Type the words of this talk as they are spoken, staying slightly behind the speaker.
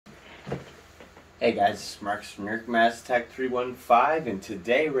Hey guys, it's Mark from Tech 315, and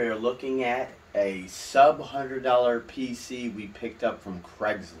today we're looking at a sub $100 PC we picked up from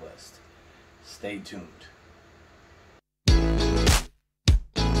Craigslist. Stay tuned.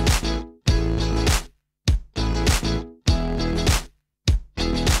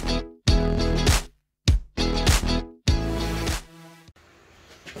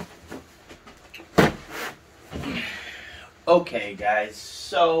 Okay guys,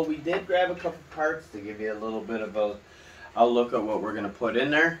 so we did grab a couple parts to give you a little bit of a look at what we're going to put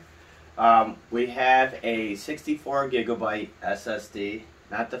in there. We have a 64 gigabyte SSD,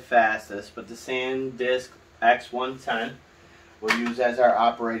 not the fastest, but the SanDisk X110 we'll use as our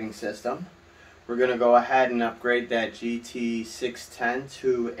operating system. We're going to go ahead and upgrade that GT610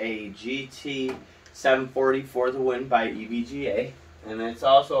 to a GT740 for the win by EVGA, and it's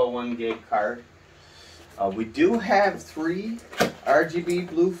also a 1 gig card. We do have 3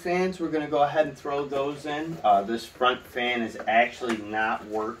 RGB blue fans. We're going to go ahead and throw those in. This front fan is actually not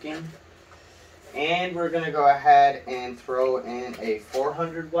working. And we're going to go ahead and throw in a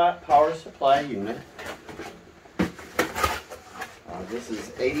 400 watt power supply unit. This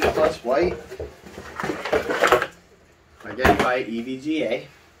is 80 plus white. Again by EVGA.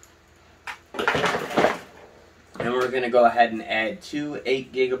 And we're going to go ahead and add 2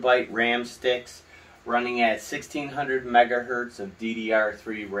 8 gigabyte RAM sticks running at 1600 megahertz of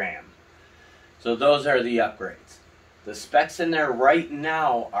DDR3 RAM. So those are the upgrades. The specs in there right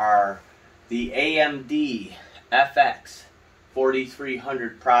now are the AMD FX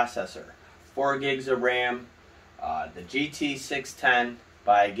 4300 processor, 4 gigs of RAM, the GT610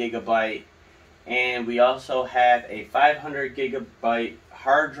 by Gigabyte, and we also have a 500 gigabyte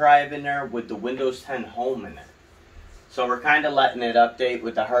hard drive in there with the Windows 10 Home in it. So we're kind of letting it update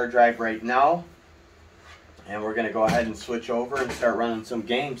with the hard drive right now. And we're going to go ahead and switch over and start running some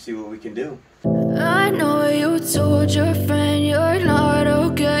games, see what we can do. I know you told your friend you're not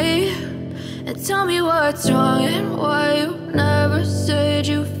okay, and tell me what's wrong and why you never said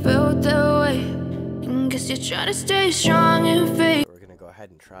you felt that way. And guess you're trying to stay strong and fake. We're going to go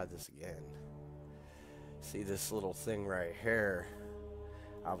ahead and try this again. See this little thing right here?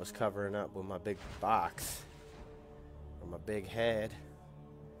 I was covering up with my big box, or my big head.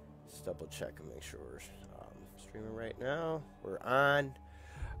 Let's double check and make sure we're streaming right now. We're on.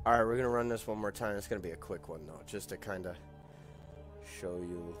 Alright, we're going to run this one more time. It's going to be a quick one though, just to kind of show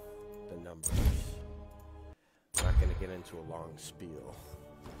you the numbers. I'm not going to get into a long spiel.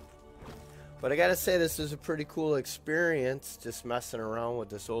 But I got to say, this is a pretty cool experience, just messing around with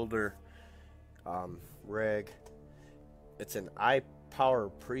this older rig. It's an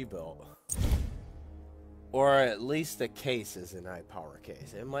IBuyPower pre-built. Or at least the case is an IBuyPower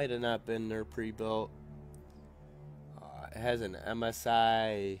case. It might have not been their pre-built. It has an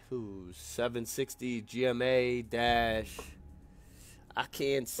MSI 760 GMA dash. I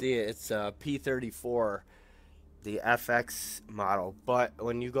can't see it. It's a P34, the FX model. But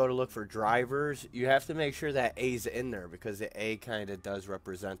when you go to look for drivers, you have to make sure that A's in there, because the A kind of does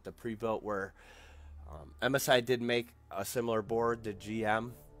represent the pre-built. Where MSI did make a similar board, the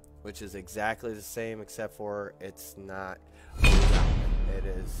GM, which is exactly the same, except for it's not OEM. It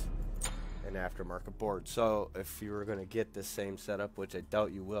is an aftermarket board. So if you were going to get the same setup, which I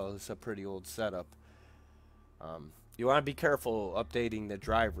doubt you will, it's a pretty old setup, you want to be careful updating the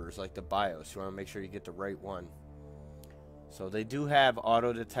drivers, like the BIOS. You want to make sure you get the right one. So they do have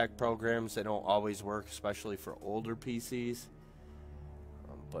auto detect programs. They don't always work, especially for older PCs,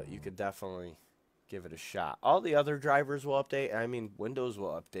 but you could definitely give it a shot. All the other drivers will update. I mean, Windows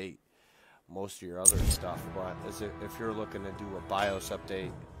will update most of your other stuff, but if you're looking to do a BIOS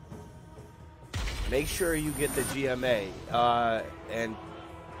update, make sure you get the GMA. And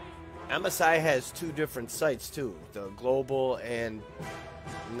MSI has 2 different sites too, the global and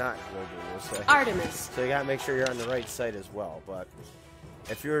not global, we'll say. Artemis. So you gotta make sure you're on the right site as well. But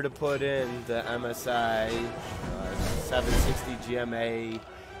if you were to put in the MSI 760 GMA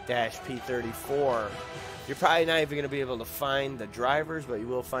P34, you're probably not even going to be able to find the drivers, but you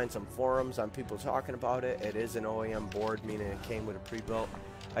will find some forums on people talking about it. It is an OEM board, meaning it came with a pre-built.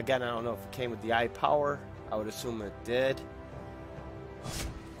 Again, I don't know if it came with the IBuyPower. I would assume it did.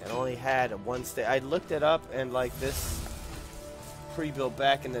 It only had a 1 stick. I looked it up, and like this pre-built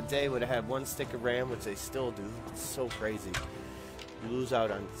back in the day would have had 1 stick of RAM, which they still do. It's so crazy. You lose out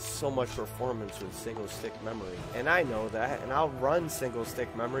on so much performance with single stick memory, and I know that, and I'll run single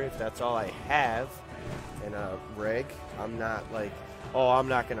stick memory if that's all I have in a rig. I'm not like, oh, I'm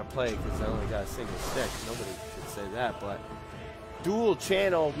not gonna play because I only got a single stick. Nobody should say that, but dual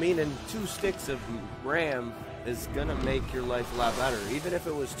channel, meaning 2 sticks of RAM, is gonna make your life a lot better. Even if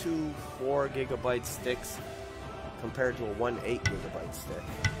it was 2 4GB sticks compared to a 1 8GB stick.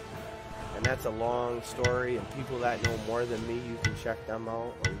 And that's a long story, and people that know more than me, you can check them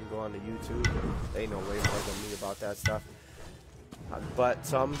out, or you can go on to YouTube. They know way more than me about that stuff.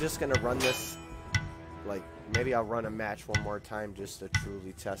 So I'm just gonna run this, like, maybe I'll run a match one more time just to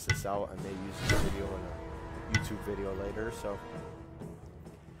truly test this out. I may use this video in a YouTube video later. So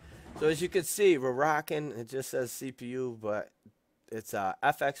as you can see, we're rocking. It just says CPU, but it's a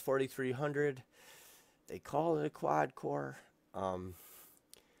FX 4300. They call it a quad core.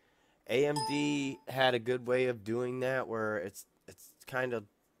 AMD had a good way of doing that, where it's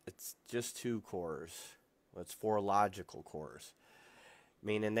just 2 cores. Well, it's 4 logical cores.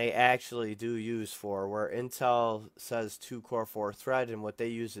 Meaning they actually do use 4, where Intel says 2-core 4-thread, and what they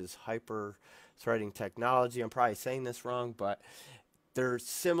use is hyper-threading technology. I'm probably saying this wrong, but they're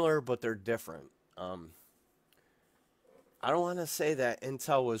similar, but they're different. I don't want to say that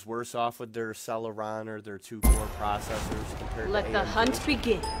Intel was worse off with their Celeron or their 2-core processors compared to AMD. Let the hunt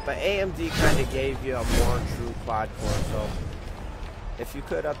begin. But AMD kind of gave you a more true quad-core, so if you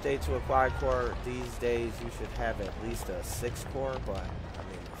could update to a quad-core these days, you should have at least a 6-core, but I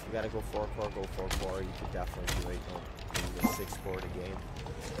mean, if you gotta go 4-core, go 4-core. You could definitely do it. You don't need a 6-core to game.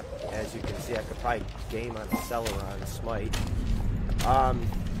 As you can see, I could probably game on a Celeron Smite.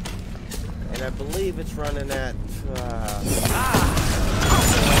 And I believe it's running at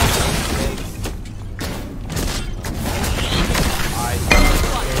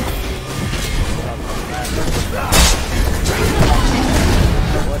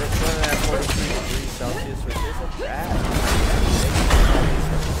what it's running at 43 degrees Celsius, which isn't bad.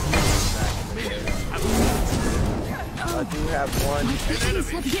 I do have 1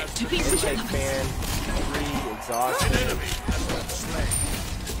 intake fan, 3 exhaust fans.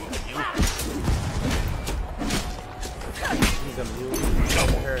 He's a mule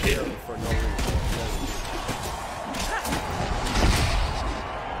for no reason.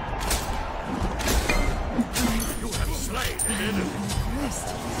 You have slain an enemy.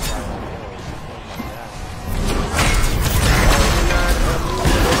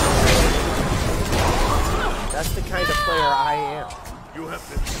 That's the kind of player I am. You have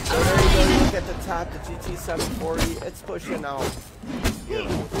been So there you go, look at the top, the GT740, it's pushing out, you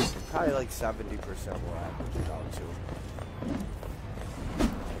know, probably like 70% what I pushed it out to.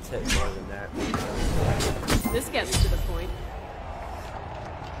 It's hit more than that. This gets to the point.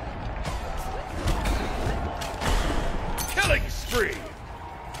 killing spree.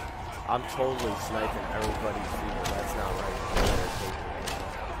 I'm totally sniping everybody's feet, that's not right.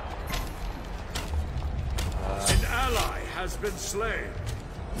 An ally has been slain.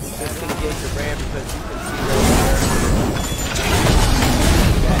 Disengage the RAM because you can see right there.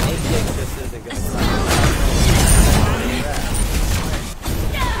 That 8 gig just isn't going to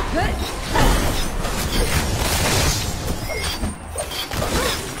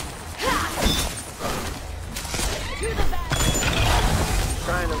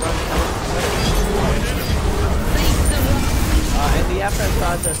trying to run it. And the FX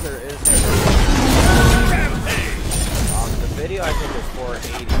processor is the video I think is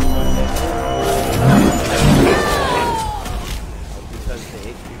 480 because the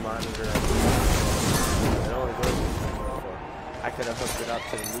HP monitor it only goes to 4. I could have hooked it up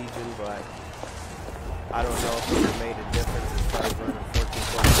to the Legion, but I don't know if it would have made a difference as far as running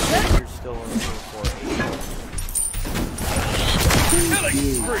 1440. You're still only doing 480.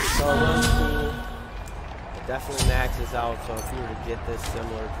 So that's cool. It definitely maxes out, so if you were to get this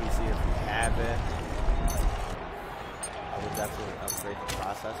similar PC, if you have it, I would definitely upgrade the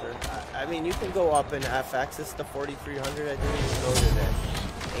processor. I mean, you can go up in FX. It's the 4300. I think you can go to the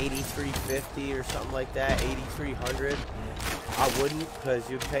 8350 or something like that. 8300. I wouldn't, because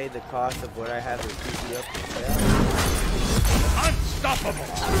you'd pay the cost of what I have with PC up for sale. Unstoppable.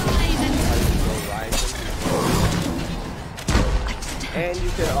 And you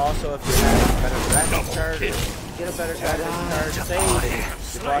could also, if you have a better graphics card, get a better graphics card. Say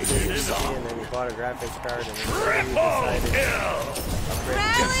you bought this PC and then you bought a graphics card and then you decided to upgrade the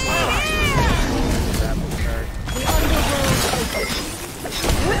graphics card.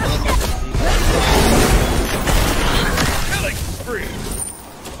 Killing spree.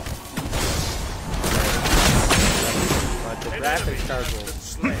 But the graphics card will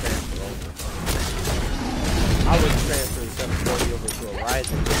transfer over. I would transfer the 740 over to a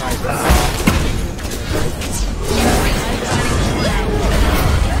Ryzen.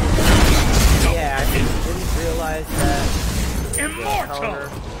 Yeah, I didn't realize that. Immortal.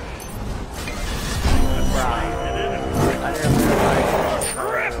 I didn't realize that.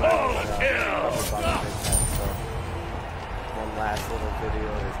 Triple kill.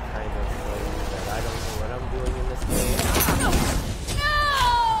 I'm doing in this game.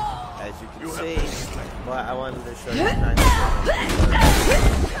 As you can see, but I wanted to show you kind of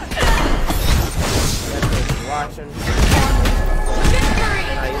watching.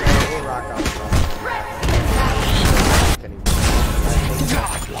 Now you know we'll rock out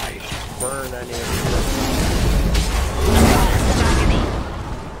Godlike. burn any of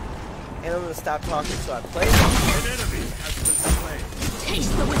and I'm gonna stop talking so I play them. An enemy has been slain.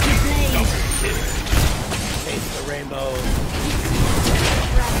 Taste the wicked blade. Taste the rainbow.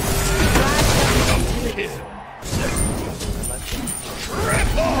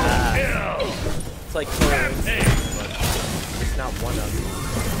 Triple kill. It's like killing, but it's not one of them.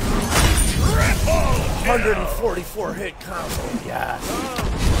 Triple 144 hit combo. Yeah.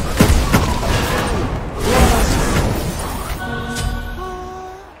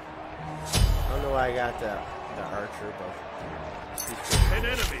 I don't know why I got the archer, but An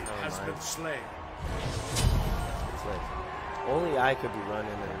enemy has been slain. it's like only I could be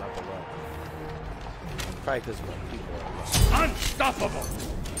running and level up. Probably because my people are Unstoppable.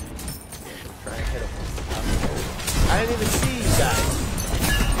 trying to hit him. I didn't even see you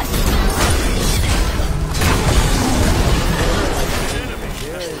guys. They don't even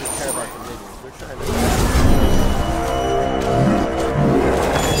care about the minions. They're trying to.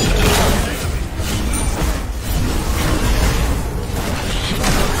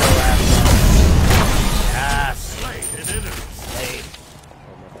 Slain an enemy.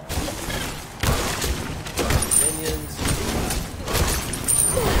 Oh my god. Minions.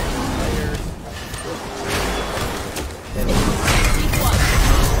 Players.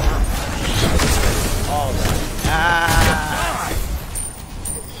 All that.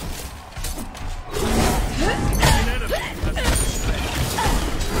 An enemy has been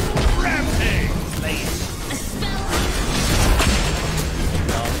slain. Rampage.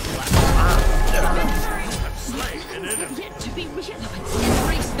 Slain an enemy. Yet to be realized.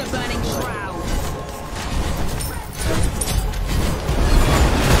 Embrace the burning shroud.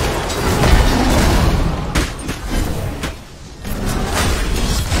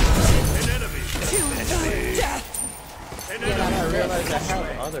 An enemy. To death. An I enemy. realize I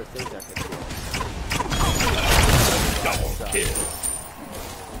have other things I can do. Double kill.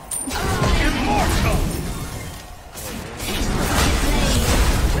 Immortal.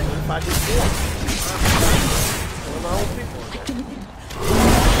 If I just do it. One of my own people in there.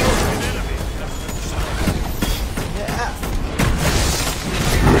 An enemy has been slain. Yeah.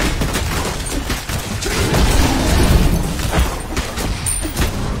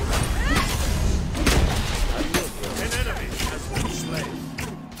 An enemy has been slain.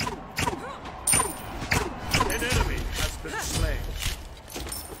 An enemy has been slain.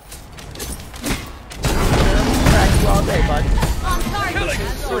 Crack you all day, buddy. Killing See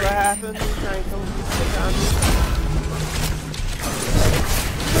what spree. happens. You try and come stick on me.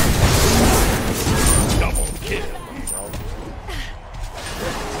 Double kill.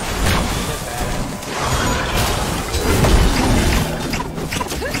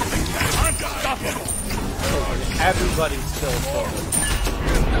 Unstoppable. Everybody's still falling.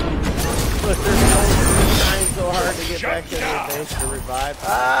 Look, they're trying so hard to get back to their base to revive.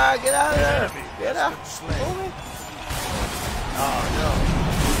 Ah, get out of there! Enemy Get has out! been slain. Oh no!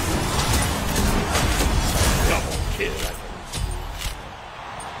 Double kill.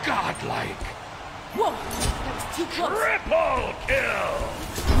 Godlike. Whoa, that was too close. Triple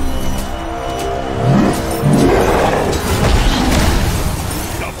kill.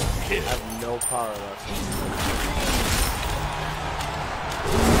 Double kill. I have no power left.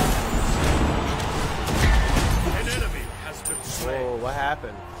 An enemy has been slain. Whoa, what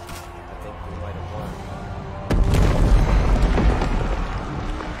happened? I think we might have won.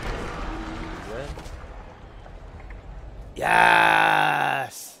 Good?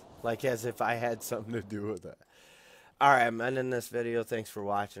 Yes! Like as if I had something to do with it. Alright, I'm ending this video. Thanks for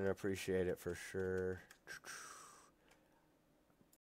watching. I appreciate it for sure.